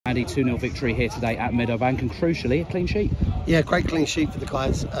Andy, 2-0 victory here today at Meadowbank, and crucially, a clean sheet. Yeah, great clean sheet for the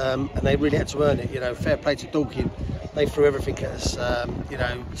guys, and they really had to earn it. You know, fair play to Dorking. They threw everything at us. You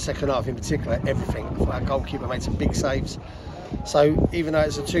know, second half in particular, everything. Our goalkeeper made some big saves. So even though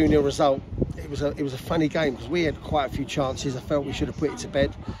it's a 2-0 result, it was a funny game because we had quite a few chances. I felt we should have put it to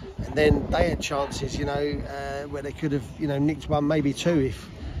bed, and then they had chances, you know, where they could have, you know, nicked one, maybe two,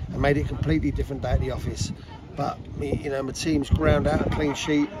 and made it a completely different day at the office. But you know, my team's ground out a clean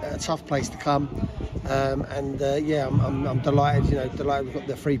sheet, a tough place to come, yeah, I'm delighted. You know, delighted we've got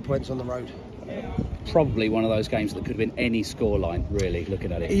the 3 points on the road. Probably one of those games that could have been any scoreline, really,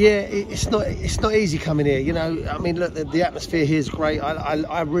 looking at it. Yeah, it's not easy coming here. You know, I mean, look, the atmosphere here is great.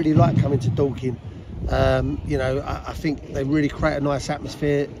 I really like coming to Dorking. You know, I think they really create a nice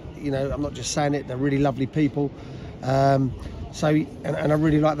atmosphere. You know, I'm not just saying it; they're really lovely people. So, and I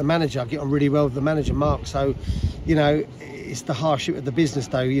really like the manager. I get on really well with the manager, Mark. So, you know, it's the hardship of the business,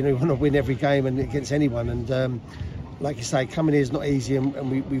 though. You know, you want to win every game and against anyone. And like you say, coming here is not easy, and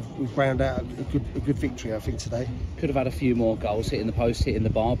we've ground out a good victory, I think, today. Could have had a few more goals, hitting the post, hitting the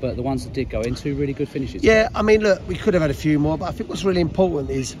bar, but the ones that did go in, 2 really good finishes. Yeah, I mean, look, we could have had a few more, but I think what's really important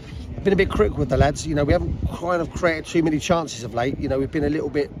is I've been a bit critical with the lads. You know, we haven't kind of created too many chances of late. You know, we've been a little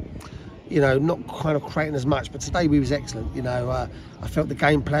bit, you know, not kind of creating as much, but today we was excellent. You know, I felt the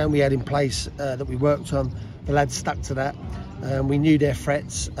game plan we had in place that we worked on, the lads stuck to that. We knew their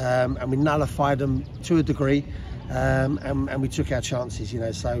threats, and we nullified them to a degree, and we took our chances, you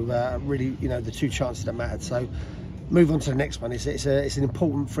know, so really, you know, the 2 chances that mattered. So move on to the next one. It's an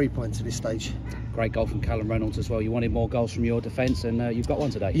important 3 points at this stage. Great goal from Callum Reynolds as well. You wanted more goals from your defence, and you've got one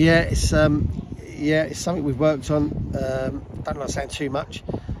today. Yeah, it's something we've worked on. Don't like saying too much,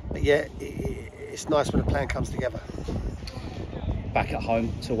 but yeah, it's nice when a plan comes together. Back at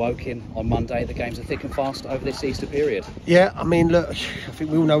home to Woking on Monday. The games are thick and fast over this Easter period. Yeah, I mean, look, I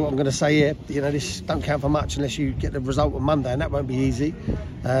think we all know what I'm going to say here. You know, this don't count for much unless you get the result on Monday, and that won't be easy.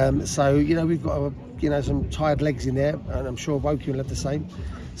 So, you know, we've got, you know, some tired legs in there, and I'm sure Woking will have the same.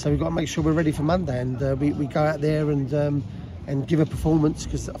 So we've got to make sure we're ready for Monday, and we go out there and give a performance,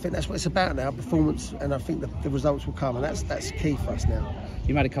 because I think that's what it's about now, performance, and I think the results will come, and that's key for us now.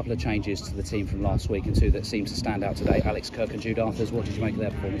 You made a couple of changes to the team from last week, and 2 that seems to stand out today. Alex Kirk and Jude Arthurs. What did you make of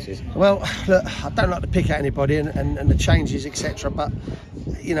their performances? Well, look, I don't like to pick at anybody and the changes, etc. But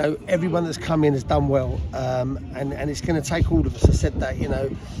you know, everyone that's come in has done well, and it's going to take all of us. I said that, you know.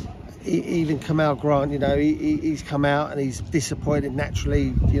 Even Kamal Grant, you know, he's come out and he's disappointed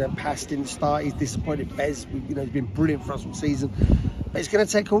naturally. You know, Pass didn't start. He's disappointed. Bez, you know, he's been brilliant for us all season. But it's going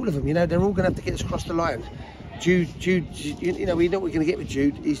to take all of them. You know, they're all going to have to get us across the line. Jude, you know, we know what we're going to get with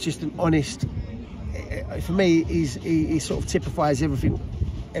Jude. He's just an honest. For me, he sort of typifies everything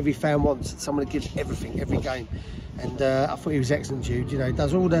every fan wants. Someone that gives everything every game. And I thought he was excellent, Jude. You know, he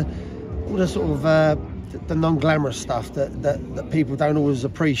does all the sort of the non-glamorous stuff that people don't always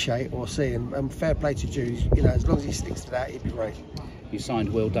appreciate or see. And fair play to Jude. You know, as long as he sticks to that, he'd be great. You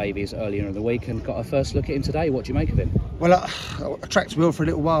signed Will Davies earlier in the week and got a first look at him today. What do you make of him? Well, I tracked Will for a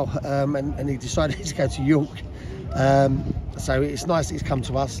little while, and he decided to go to York. So it's nice that he's come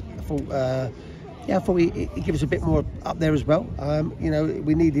to us. I thought he'd give us a bit more up there as well. You know,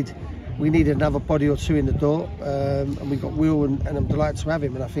 we needed another body or 2 in the door, and we got Will, and I'm delighted to have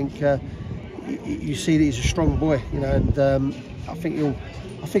him. And I think you see that he's a strong boy, you know, and I think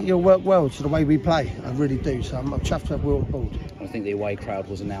he'll work well to the way we play. I really do. So I'm chuffed to have Will on board. I think the away crowd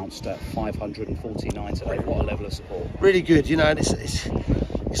was announced at 549 today. What a level of support! Really good, you know. And it's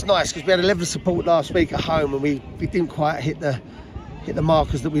nice because we had a level of support last week at home, and we didn't quite hit the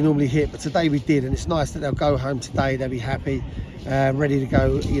markers that we normally hit, but today we did, and it's nice that they'll go home today. They'll be happy, ready to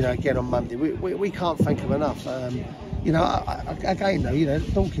go, you know, again on Monday. We can't thank them enough. You know, again though, you know,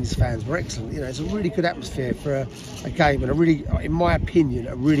 Dorking's fans were excellent. You know, it's a really good atmosphere for a game, and a really, in my opinion,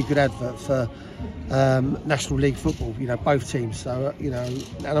 a really good advert for National League football. You know, both teams. So you know,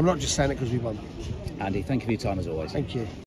 and I'm not just saying it because we won. Andy, thank you for your time as always. Thank you.